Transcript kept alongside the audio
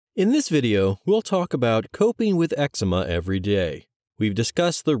In this video, we'll talk about coping with eczema every day. We've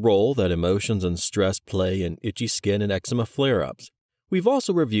discussed the role that emotions and stress play in itchy skin and eczema flare-ups. We've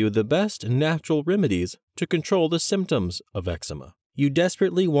also reviewed the best natural remedies to control the symptoms of eczema. You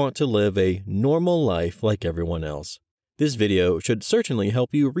desperately want to live a normal life like everyone else. This video should certainly help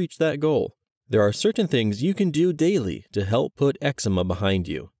you reach that goal. There are certain things you can do daily to help put eczema behind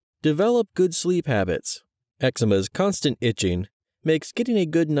you. Develop good sleep habits. Eczema's constant itching makes getting a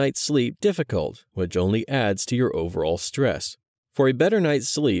good night's sleep difficult, which only adds to your overall stress. For a better night's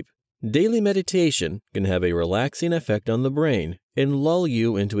sleep, daily meditation can have a relaxing effect on the brain and lull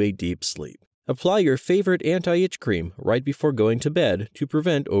you into a deep sleep. Apply your favorite anti-itch cream right before going to bed to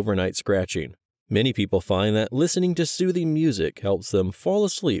prevent overnight scratching. Many people find that listening to soothing music helps them fall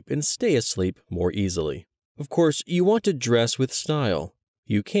asleep and stay asleep more easily. Of course, you want to dress with style.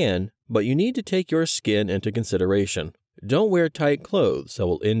 You can, but you need to take your skin into consideration. Don't wear tight clothes that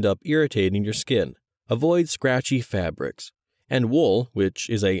will end up irritating your skin. Avoid scratchy fabrics. And wool, which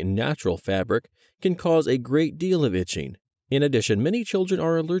is a natural fabric, can cause a great deal of itching. In addition, many children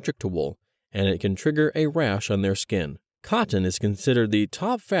are allergic to wool, and it can trigger a rash on their skin. Cotton is considered the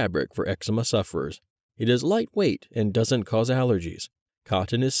top fabric for eczema sufferers. It is lightweight and doesn't cause allergies.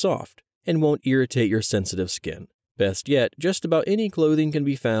 Cotton is soft and won't irritate your sensitive skin. Best yet, just about any clothing can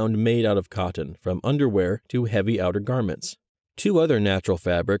be found made out of cotton, from underwear to heavy outer garments. Two other natural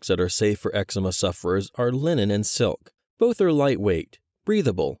fabrics that are safe for eczema sufferers are linen and silk. Both are lightweight,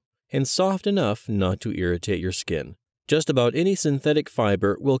 breathable, and soft enough not to irritate your skin. Just about any synthetic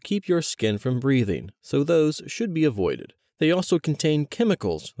fiber will keep your skin from breathing, so those should be avoided. They also contain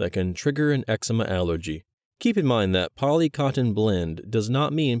chemicals that can trigger an eczema allergy. Keep in mind that poly-cotton blend does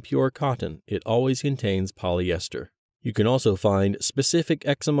not mean pure cotton. It always contains polyester. You can also find specific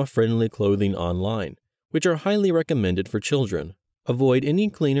eczema-friendly clothing online, which are highly recommended for children. Avoid any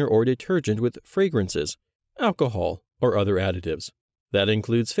cleaner or detergent with fragrances, alcohol, or other additives. That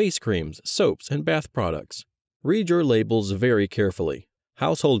includes face creams, soaps, and bath products. Read your labels very carefully.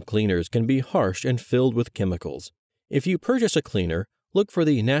 Household cleaners can be harsh and filled with chemicals. If you purchase a cleaner, look for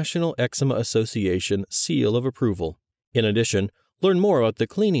the National Eczema Association seal of approval. In addition, learn more about the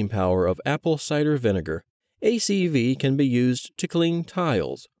cleaning power of apple cider vinegar. ACV can be used to clean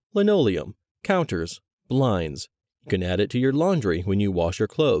tiles, linoleum, counters, blinds. You can add it to your laundry when you wash your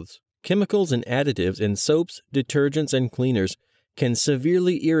clothes. Chemicals and additives in soaps, detergents, and cleaners can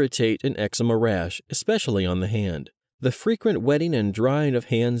severely irritate an eczema rash, especially on the hand. The frequent wetting and drying of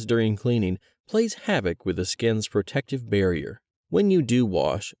hands during cleaning plays havoc with the skin's protective barrier. When you do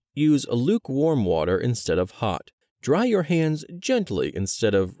wash, use lukewarm water instead of hot. Dry your hands gently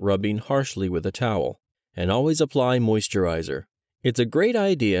instead of rubbing harshly with a towel. And always apply moisturizer. It's a great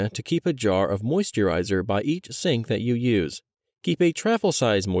idea to keep a jar of moisturizer by each sink that you use. Keep a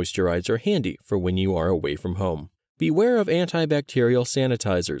travel-size moisturizer handy for when you are away from home. Beware of antibacterial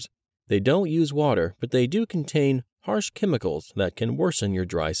sanitizers. They don't use water, but they do contain harsh chemicals that can worsen your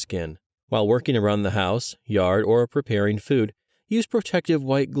dry skin. While working around the house, yard, or preparing food, use protective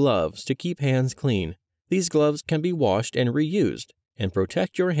white gloves to keep hands clean. These gloves can be washed and reused and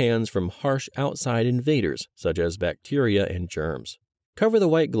protect your hands from harsh outside invaders such as bacteria and germs. Cover the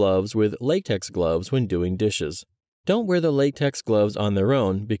white gloves with latex gloves when doing dishes. Don't wear the latex gloves on their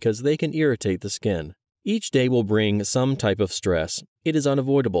own because they can irritate the skin. Each day will bring some type of stress. It is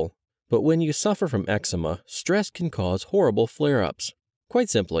unavoidable. But when you suffer from eczema, stress can cause horrible flare-ups. Quite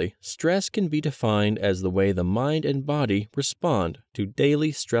simply, stress can be defined as the way the mind and body respond to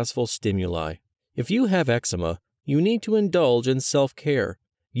daily stressful stimuli. If you have eczema, you need to indulge in self-care.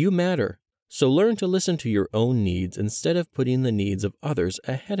 You matter. So learn to listen to your own needs instead of putting the needs of others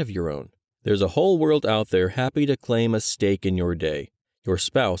ahead of your own. There's a whole world out there happy to claim a stake in your day. Your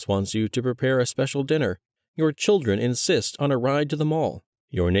spouse wants you to prepare a special dinner. Your children insist on a ride to the mall.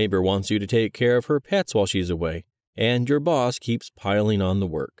 Your neighbor wants you to take care of her pets while she's away. And your boss keeps piling on the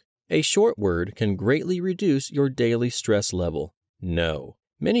work. A short word can greatly reduce your daily stress level. No.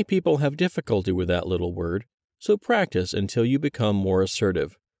 Many people have difficulty with that little word, so practice until you become more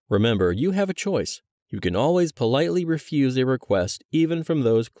assertive. Remember, you have a choice. You can always politely refuse a request even from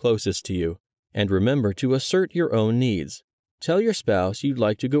those closest to you. And remember to assert your own needs. Tell your spouse you'd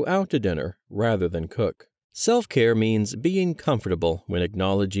like to go out to dinner rather than cook. Self-care means being comfortable when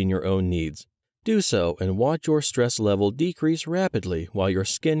acknowledging your own needs. Do so and watch your stress level decrease rapidly while your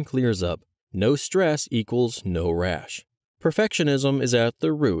skin clears up. No stress equals no rash. Perfectionism is at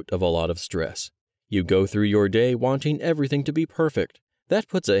the root of a lot of stress. You go through your day wanting everything to be perfect. That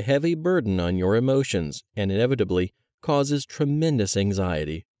puts a heavy burden on your emotions and inevitably causes tremendous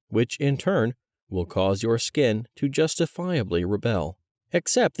anxiety, which in turn will cause your skin to justifiably rebel.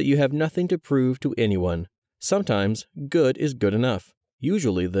 Accept that you have nothing to prove to anyone. Sometimes, good is good enough.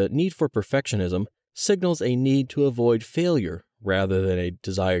 Usually, the need for perfectionism signals a need to avoid failure rather than a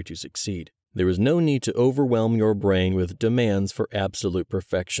desire to succeed. There is no need to overwhelm your brain with demands for absolute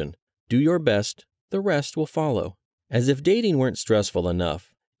perfection. Do your best, the rest will follow. As if dating weren't stressful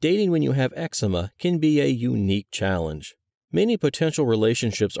enough, dating when you have eczema can be a unique challenge. Many potential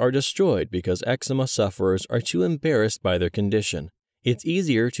relationships are destroyed because eczema sufferers are too embarrassed by their condition. It's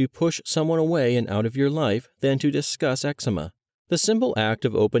easier to push someone away and out of your life than to discuss eczema. The simple act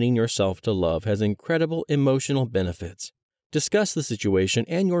of opening yourself to love has incredible emotional benefits. Discuss the situation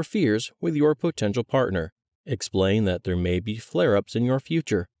and your fears with your potential partner. Explain that there may be flare-ups in your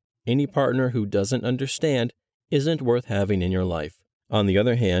future. Any partner who doesn't understand isn't worth having in your life. On the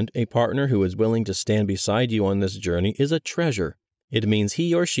other hand, a partner who is willing to stand beside you on this journey is a treasure. It means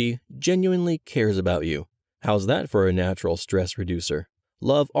he or she genuinely cares about you. How's that for a natural stress reducer?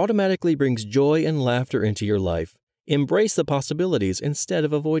 Love automatically brings joy and laughter into your life. Embrace the possibilities instead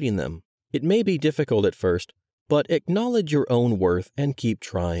of avoiding them. It may be difficult at first, but acknowledge your own worth and keep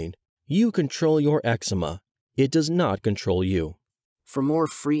trying. You control your eczema. It does not control you. For more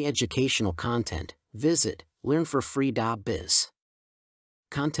free educational content, visit learnforfree.biz.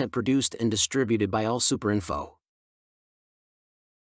 Content produced and distributed by AllSuperInfo.